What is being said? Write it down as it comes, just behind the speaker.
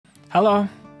Hello,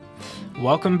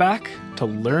 welcome back to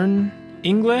Learn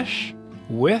English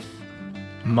with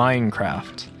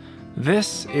Minecraft.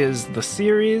 This is the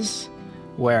series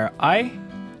where I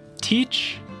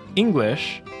teach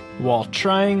English while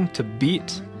trying to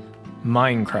beat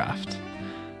Minecraft.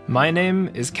 My name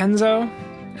is Kenzo,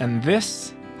 and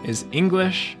this is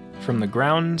English from the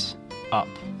ground up.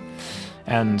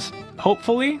 And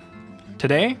hopefully,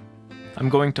 today, I'm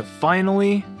going to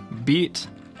finally beat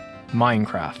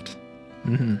Minecraft.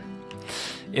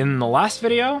 In the last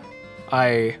video,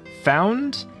 I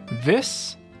found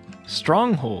this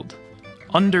stronghold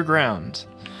underground.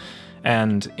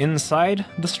 And inside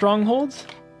the stronghold,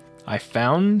 I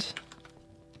found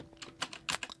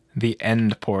the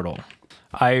end portal.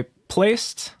 I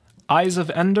placed Eyes of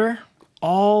Ender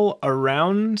all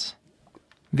around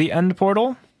the end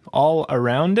portal, all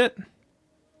around it,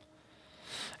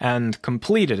 and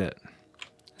completed it.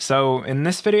 So in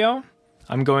this video,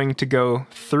 I'm going to go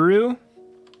through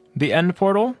the end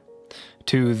portal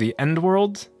to the end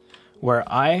world where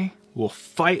I will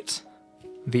fight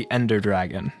the Ender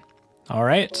Dragon. All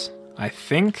right, I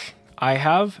think I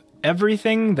have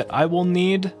everything that I will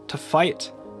need to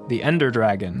fight the Ender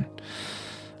Dragon.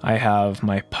 I have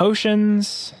my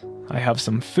potions, I have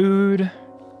some food,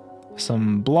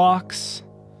 some blocks,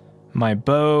 my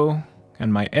bow,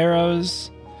 and my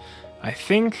arrows. I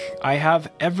think I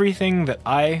have everything that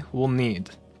I will need.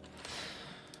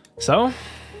 So,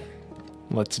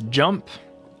 let's jump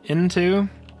into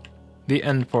the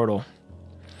end portal.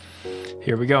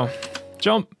 Here we go.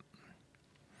 Jump!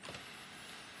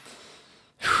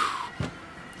 Whew.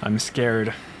 I'm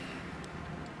scared.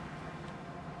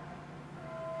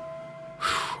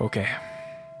 Whew. Okay.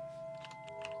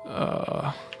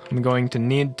 I'm going to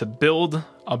need to build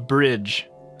a bridge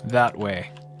that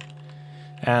way.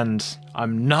 And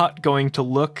I'm not going to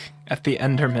look at the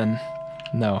Enderman.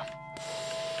 No.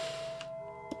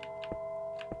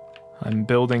 I'm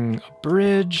building a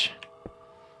bridge.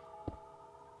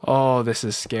 Oh, this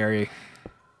is scary.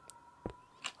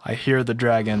 I hear the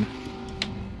dragon.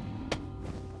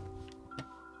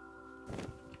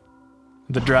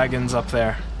 The dragon's up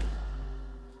there.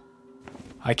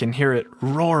 I can hear it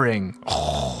roaring.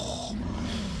 Oh.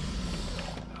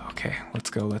 Okay,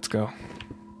 let's go, let's go.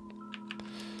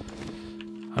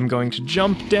 I'm going to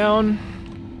jump down.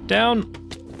 Down.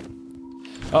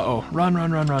 Uh-oh. Run,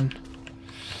 run, run, run.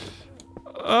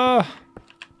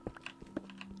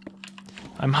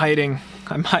 I'm hiding.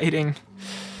 I'm hiding.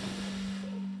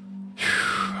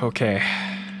 Whew. Okay.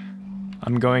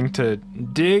 I'm going to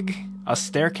dig a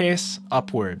staircase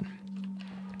upward.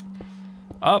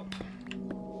 Up.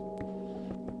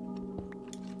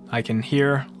 I can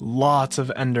hear lots of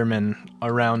Endermen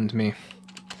around me.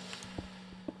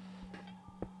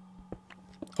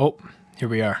 Oh, here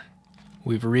we are.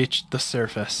 We've reached the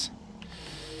surface.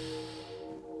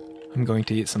 I'm going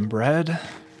to eat some bread.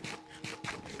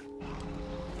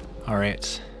 All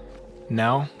right.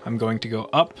 Now I'm going to go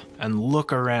up and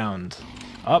look around.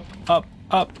 Up, up,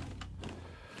 up.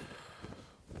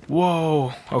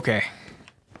 Whoa, okay.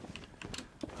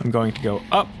 I'm going to go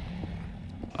up,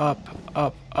 up,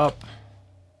 up, up.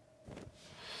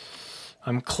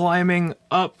 I'm climbing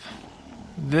up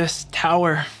this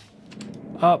tower.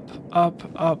 Up, up,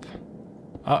 up.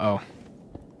 Uh-oh.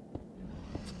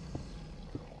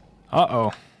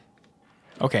 Uh-oh.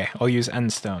 Okay, I'll use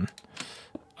endstone.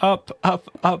 Up,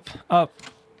 up, up, up.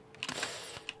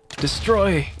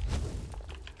 Destroy.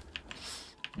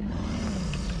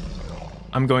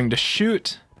 I'm going to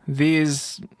shoot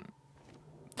these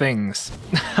things.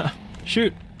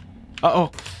 Shoot. Uh-oh.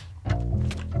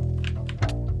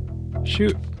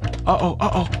 Shoot. Uh-oh,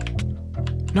 uh-oh.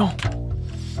 No.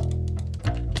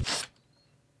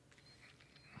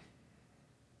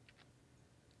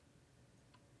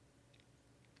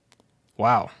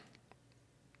 Wow.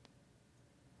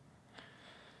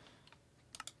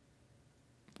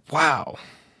 Wow.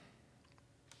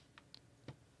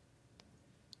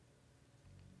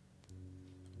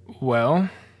 Well,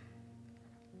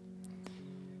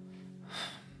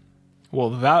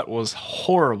 that was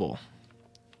horrible.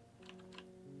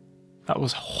 That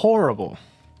was horrible.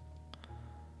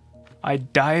 I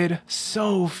died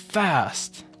so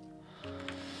fast.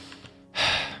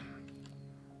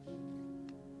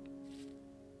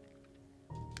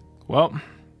 Well,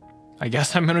 I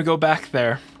guess I'm gonna go back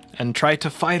there and try to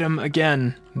fight him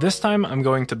again. This time I'm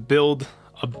going to build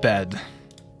a bed.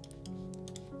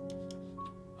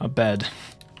 A bed.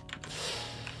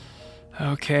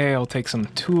 Okay, I'll take some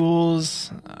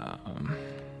tools.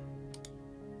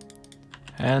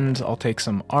 And I'll take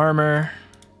some armor.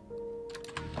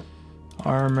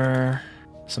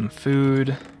 Some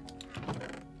food.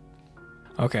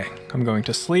 Okay, I'm going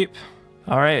to sleep.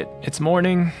 All right, it's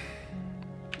morning.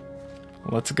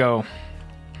 Let's go.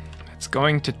 It's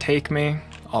going to take me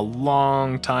a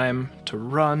long time to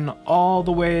run all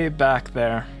the way back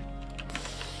there.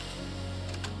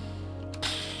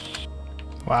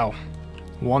 Wow.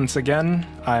 Once again,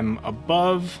 I'm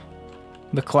above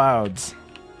the clouds.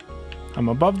 I'm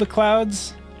above the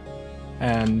clouds,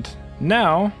 and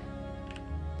now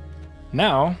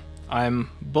I'm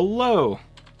below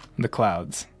the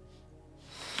clouds.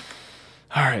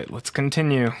 All right, let's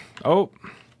continue. Oh,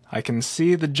 I can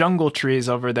see the jungle trees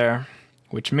over there,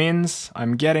 which means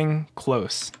I'm getting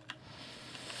close.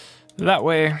 That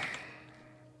way.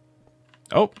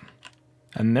 Oh,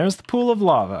 and there's the pool of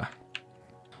lava.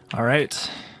 All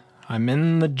right, I'm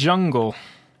in the jungle.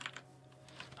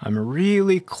 I'm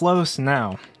really close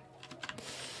now.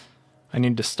 I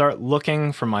need to start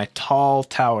looking for my tall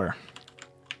tower.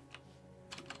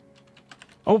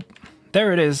 Oh,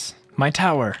 there it is, my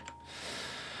tower.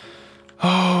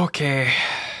 Okay.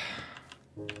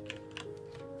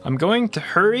 I'm going to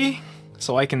hurry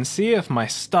so I can see if my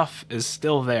stuff is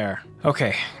still there.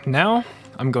 Okay, now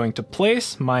I'm going to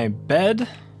place my bed.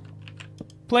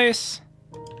 Place.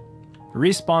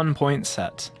 Respawn point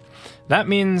set. That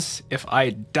means if I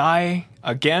die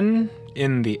again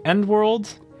in the end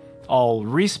world, I'll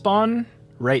respawn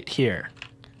right here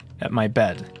at my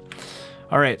bed.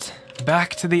 All right,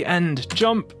 back to the end.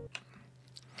 Jump.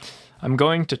 I'm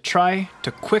going to try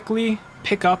to quickly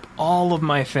pick up all of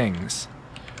my things.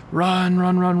 Run,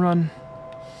 run, run, run.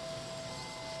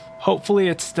 Hopefully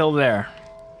it's still there.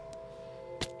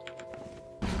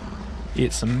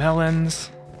 Eat some melons.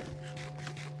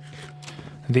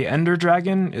 The Ender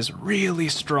Dragon is really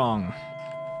strong.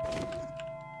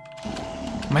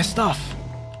 My stuff.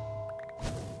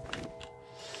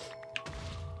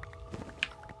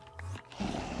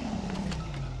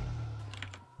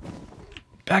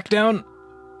 Back down.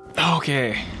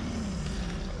 Okay.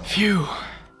 Phew.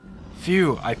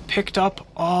 Phew, I picked up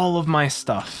all of my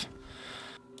stuff.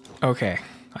 Okay,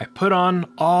 I put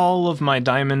on all of my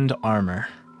diamond armor.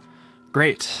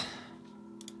 Great.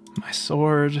 My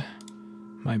sword,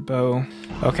 my bow.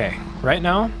 Okay, right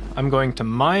now I'm going to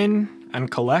mine and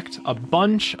collect a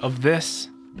bunch of this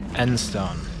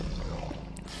endstone.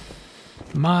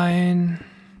 Mine.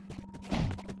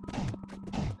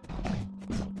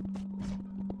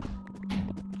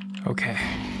 Okay,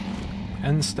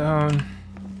 endstone.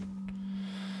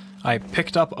 I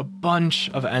picked up a bunch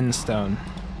of endstone.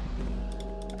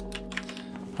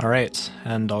 Alright,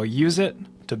 and I'll use it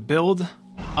to build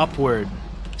upward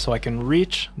so I can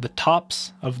reach the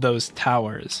tops of those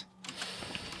towers.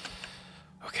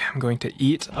 Okay, I'm going to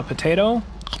eat a potato.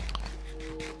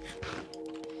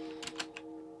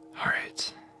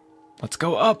 Alright, let's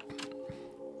go up.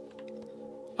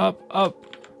 Up,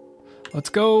 up. Let's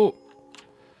go.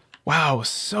 Wow,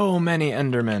 so many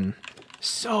Endermen.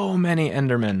 So many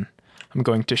Endermen. I'm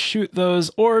going to shoot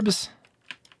those orbs.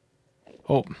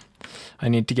 Oh, I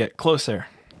need to get closer.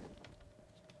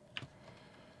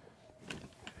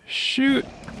 Shoot.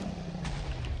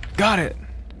 Got it.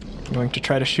 I'm going to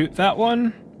try to shoot that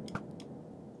one.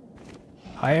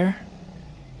 Higher.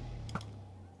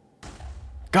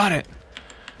 Got it.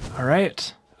 All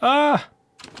right. Ah!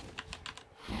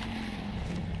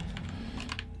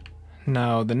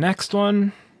 Now the next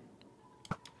one.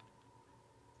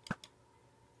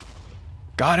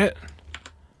 Got it.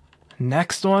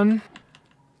 Next one.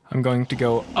 I'm going to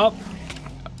go up.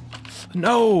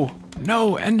 No!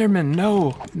 No, Enderman,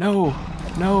 no! No!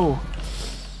 No!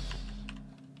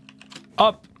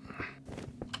 Up!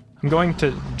 I'm going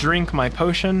to drink my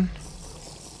potion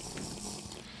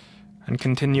and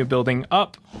continue building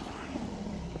up.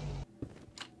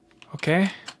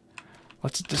 Okay.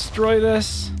 Let's destroy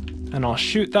this, and I'll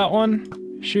shoot that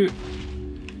one. Shoot.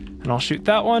 And I'll shoot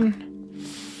that one.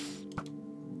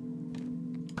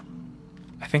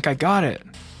 I think I got it.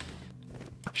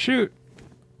 Shoot.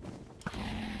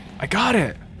 I got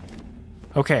it.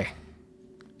 Okay.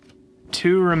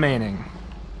 2 remaining.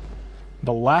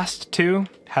 The last 2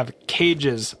 have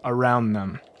cages around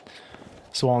them.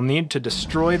 So I'll need to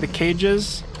destroy the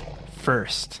cages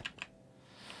first.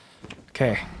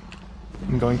 Okay.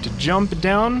 I'm going to jump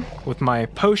down with my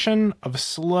potion of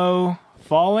slow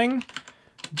falling.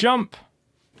 Jump.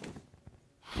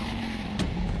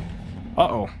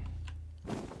 Uh-oh.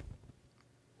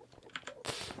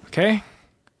 Okay.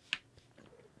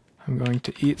 I'm going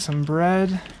to eat some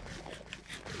bread.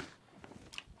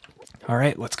 All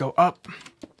right, let's go up.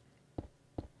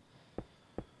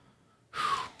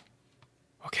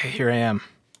 Okay, here I am.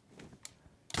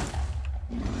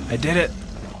 I did it.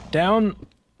 Down.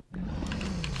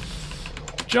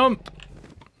 Jump!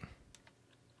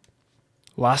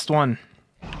 Last one.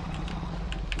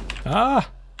 Ah!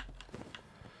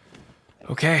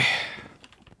 Okay.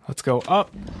 Let's go up.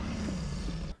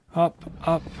 Up,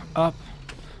 up, up.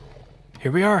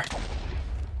 Here we are.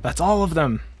 That's all of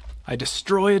them. I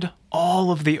destroyed all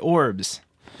of the orbs.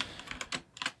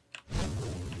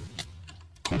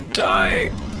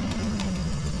 Die!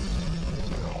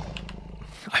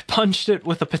 I punched it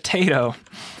with a potato.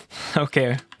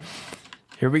 Okay,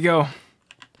 here we go.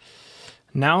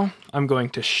 Now I'm going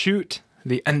to shoot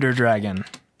the Ender Dragon.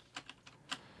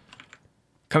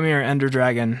 Come here, Ender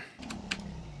Dragon.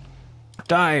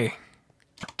 Die!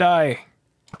 Die!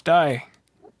 Die!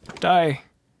 Die!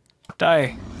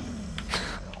 Die!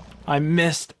 I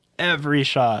missed every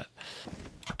shot.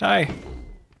 Die!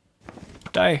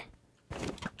 Die!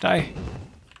 Die!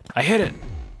 I hit it!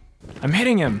 I'm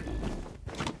hitting him!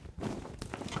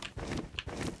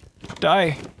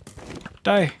 Die!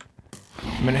 Die!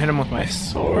 I'm gonna hit him with my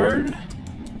sword.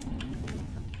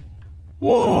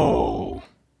 Whoa!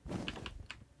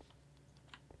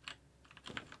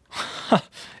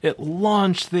 It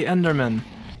launched the Enderman.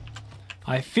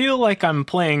 I feel like I'm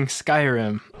playing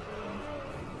Skyrim.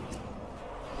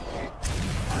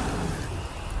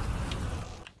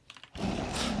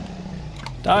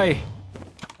 Die!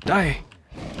 Die!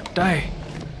 Die!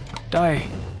 Die!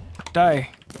 Die!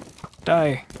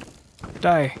 Die!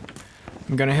 Die!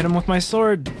 I'm gonna hit him with my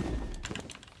sword.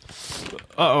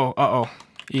 Uh-oh, uh-oh.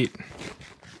 Eat.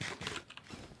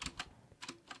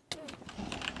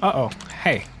 Uh-oh.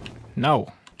 Hey.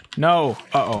 No. No.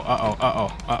 Uh-oh, uh-oh,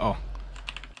 uh-oh, uh-oh.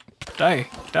 Die.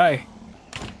 Die.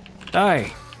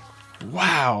 Die.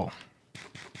 Wow.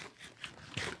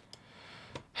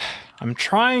 I'm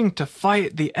trying to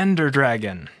fight the Ender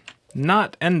Dragon,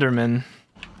 not Enderman.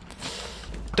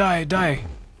 Die, die.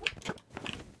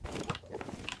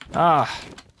 Ah,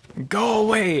 go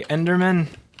away, Enderman.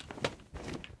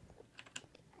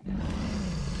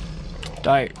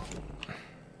 Die.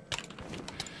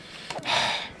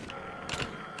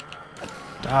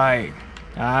 Die.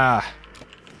 Ah,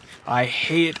 I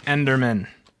hate Enderman.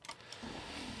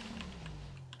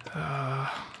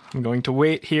 I'm going to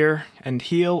wait here and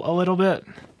heal a little bit.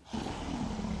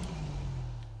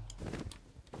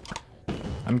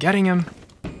 I'm getting him.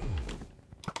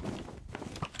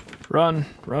 Run,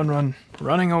 run, run,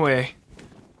 running away.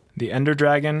 The Ender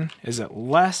Dragon is at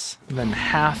less than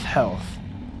half health.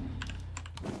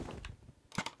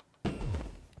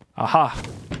 Aha.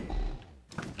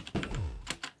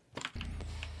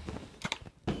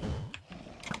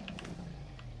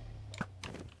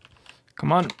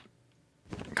 Come on.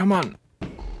 Come on.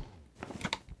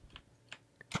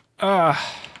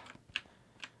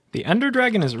 The Ender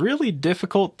Dragon is really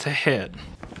difficult to hit.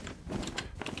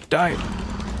 Die.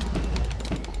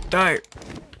 Die.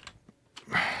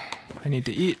 I need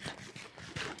to eat.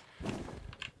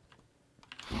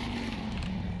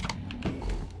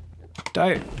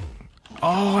 Die.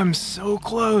 Oh, I'm so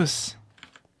close.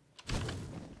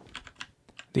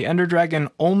 The Ender Dragon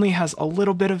only has a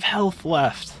little bit of health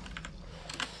left.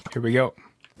 Here we go.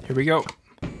 Here we go.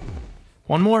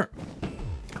 One more.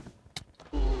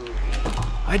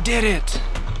 I did it!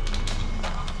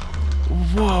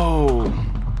 Whoa!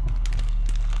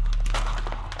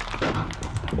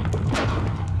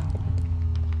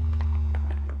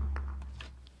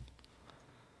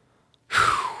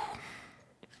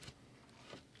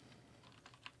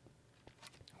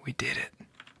 We did it.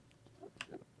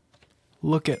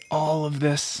 Look at all of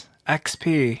this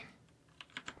XP.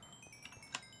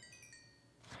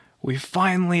 We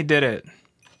finally did it.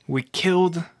 We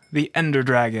killed the Ender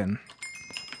Dragon.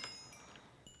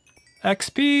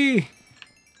 XP!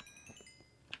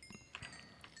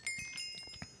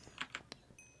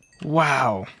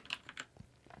 Wow.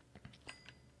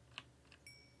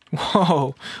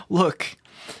 Whoa, look.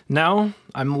 Now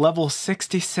I'm level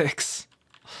 66.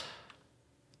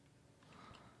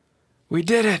 We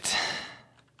did it.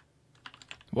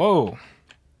 Whoa.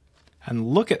 And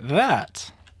look at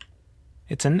that.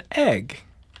 It's an egg.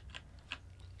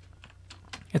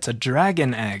 It's a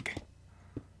dragon egg.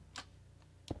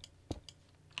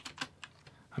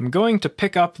 I'm going to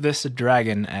pick up this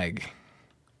dragon egg.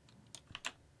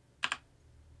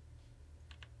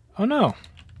 Oh no.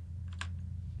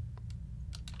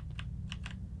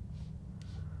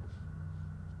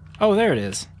 Oh, there it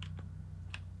is.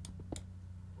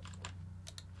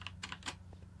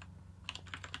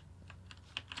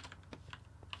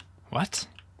 What?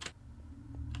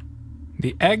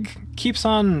 The egg keeps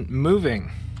on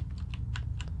moving.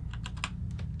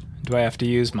 Do I have to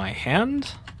use my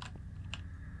hand?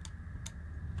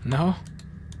 No?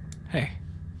 Hey.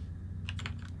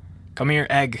 Come here,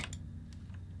 egg.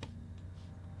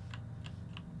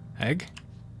 Egg?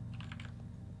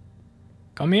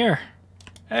 Come here.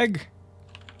 Egg.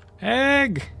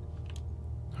 Egg!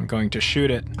 I'm going to shoot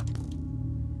it.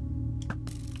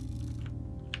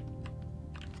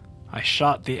 I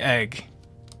shot the egg.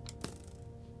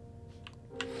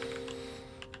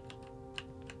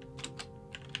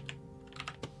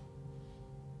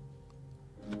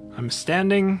 I'm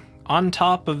standing on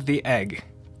top of the egg.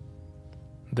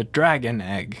 The dragon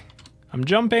egg. I'm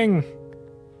jumping!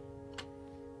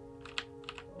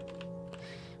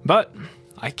 But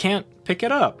I can't pick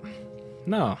it up.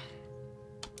 No.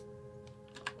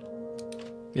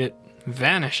 It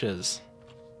vanishes.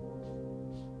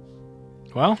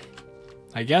 Well,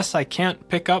 I guess I can't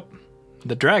pick up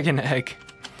the dragon egg.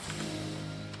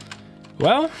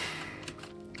 Well,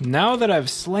 now that I've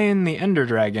slain the Ender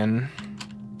Dragon,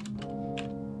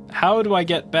 how do I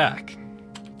get back?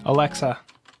 Alexa,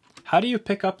 how do you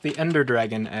pick up the Ender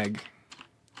Dragon egg?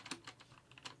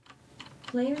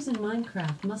 Players in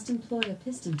Minecraft must employ a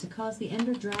piston to cause the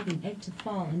Ender Dragon egg to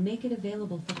fall and make it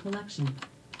available for collection.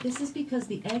 This is because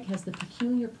the egg has the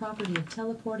peculiar property of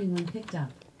teleporting when picked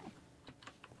up.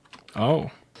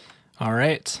 Oh,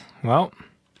 alright. Well,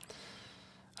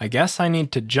 I guess I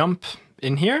need to jump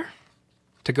in here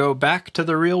to go back to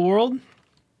the real world.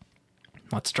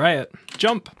 Let's try it.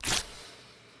 Jump!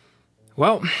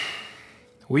 Well,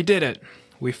 we did it.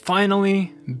 We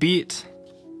finally beat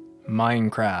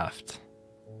Minecraft.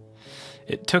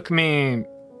 It took me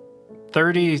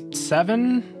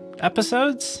 37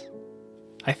 episodes,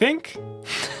 I think?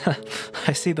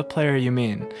 I see the player you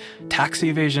mean. Tax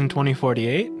Evasion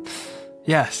 2048?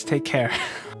 Yes, take care.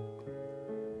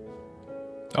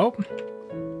 Oh,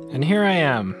 and here I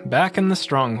am, back in the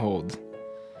stronghold.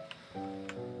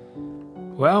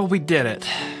 Well, we did it.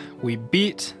 We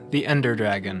beat the Ender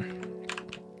Dragon.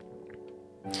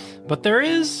 But there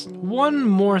is one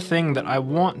more thing that I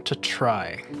want to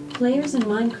try. Players in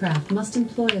Minecraft must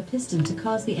employ a piston to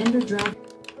cause the Ender Dragon.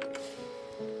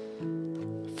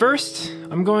 First,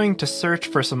 I'm going to search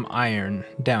for some iron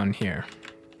down here.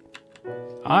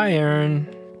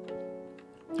 Iron.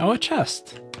 Oh, a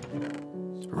chest.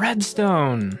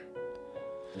 Redstone.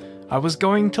 I was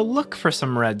going to look for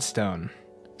some redstone.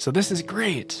 So this is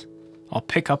great. I'll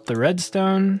pick up the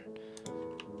redstone.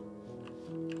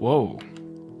 Whoa,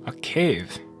 a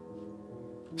cave.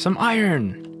 Some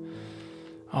iron.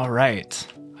 All right,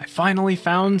 I finally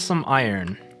found some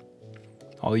iron.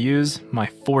 I'll use my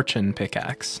fortune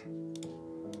pickaxe.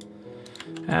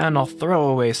 And I'll throw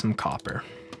away some copper.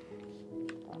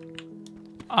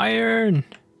 Iron!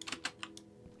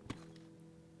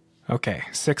 Okay,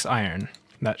 6 iron.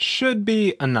 That should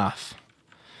be enough.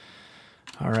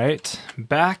 Alright,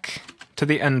 back to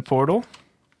the end portal.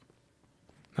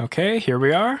 Okay, here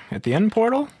we are at the end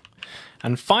portal.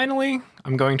 And finally,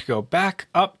 I'm going to go back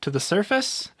up to the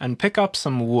surface and pick up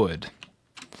some wood.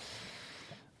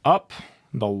 Up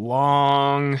the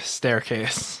long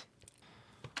staircase.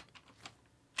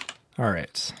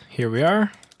 Alright, here we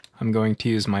are. I'm going to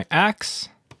use my axe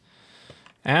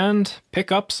and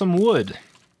pick up some wood.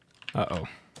 Uh-oh.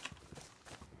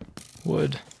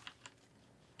 Wood.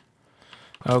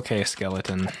 Okay,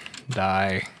 skeleton.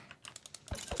 Die.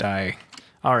 Die.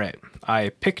 Alright, I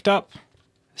picked up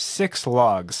 6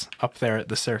 logs up there at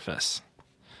the surface.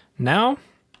 Now,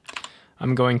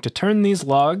 I'm going to turn these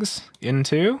logs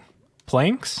into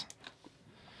planks.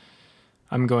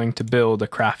 I'm going to build a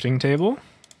crafting table.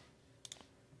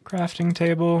 Crafting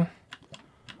table.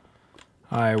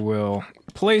 I will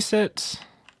place it,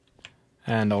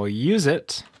 and I'll use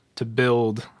it to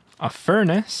build a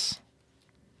furnace.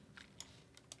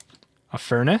 A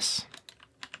furnace.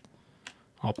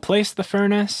 I'll place the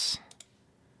furnace,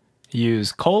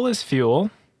 use coal as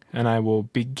fuel, and I will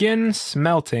begin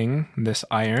smelting this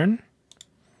iron.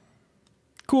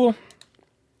 Cool.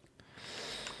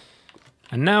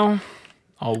 And now,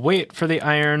 I'll wait for the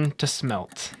iron to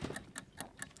smelt.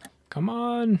 Come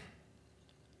on.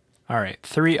 Alright,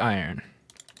 3 iron.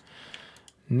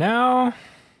 Now,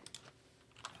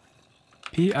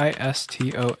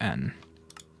 piston.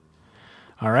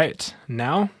 Alright,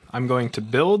 now I'm going to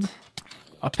build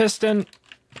a piston.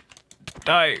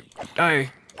 Die,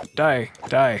 die, die,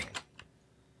 die.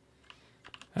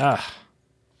 Ah.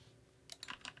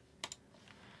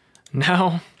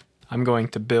 Now I'm going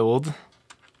to build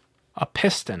a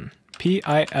piston.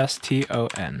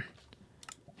 Piston.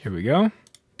 Here we go.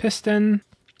 Piston.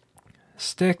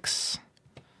 Sticks.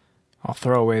 I'll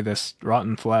throw away this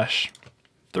rotten flesh.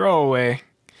 Throw away.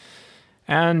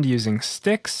 And using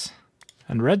sticks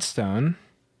and redstone,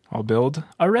 I'll build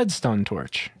a redstone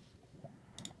torch.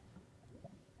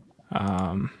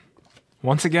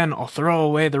 Once again, I'll throw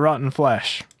away the rotten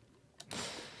flesh.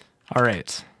 All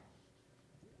right.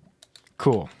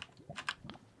 Cool.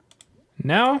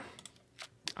 Now,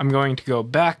 I'm going to go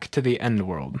back to the end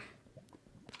world.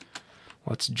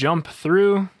 Let's jump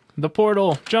through the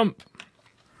portal. Jump!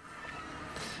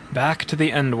 Back to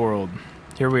the end world.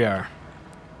 Here we are.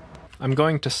 I'm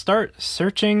going to start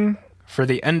searching for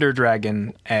the Ender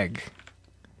Dragon egg.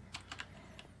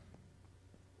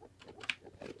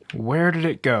 Where did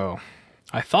it go?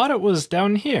 I thought it was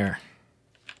down here.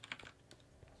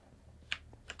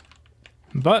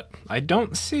 But I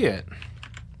don't see it.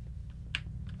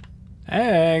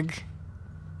 Egg.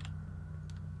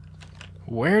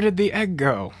 Where did the egg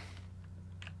go?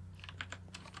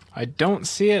 I don't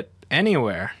see it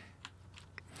anywhere.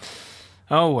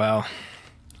 Oh well.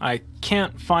 I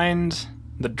can't find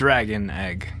the dragon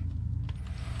egg.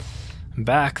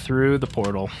 Back through the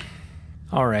portal.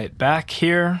 Alright, back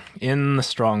here in the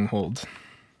stronghold.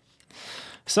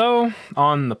 So,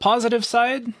 on the positive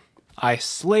side, I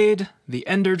slayed the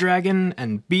Ender Dragon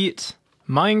and beat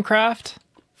Minecraft,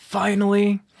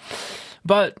 finally.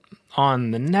 But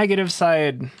on the negative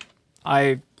side,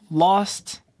 I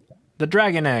lost the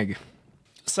dragon egg.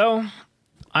 So,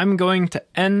 I'm going to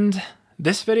end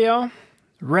this video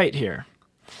right here.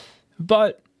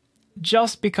 But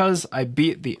just because I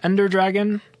beat the Ender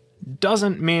Dragon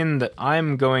doesn't mean that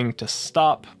I'm going to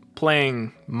stop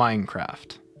playing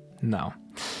Minecraft. No.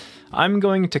 I'm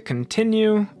going to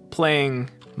continue playing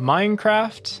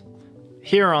Minecraft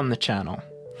here on the channel.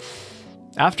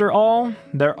 After all,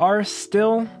 there are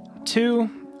still 2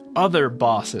 other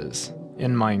bosses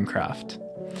in Minecraft.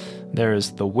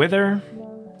 There's the Wither,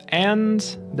 and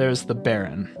there's the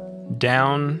Baron,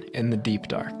 down in the deep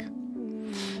dark.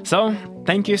 So,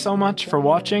 thank you so much for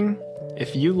watching.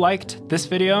 If you liked this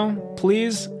video,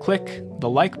 please click the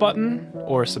like button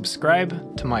or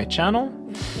subscribe to my channel.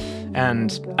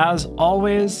 And as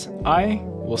always, I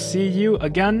will see you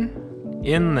again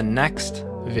in the next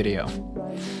video.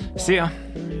 See ya.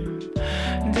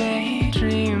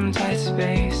 Daydream tight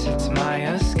space, it's my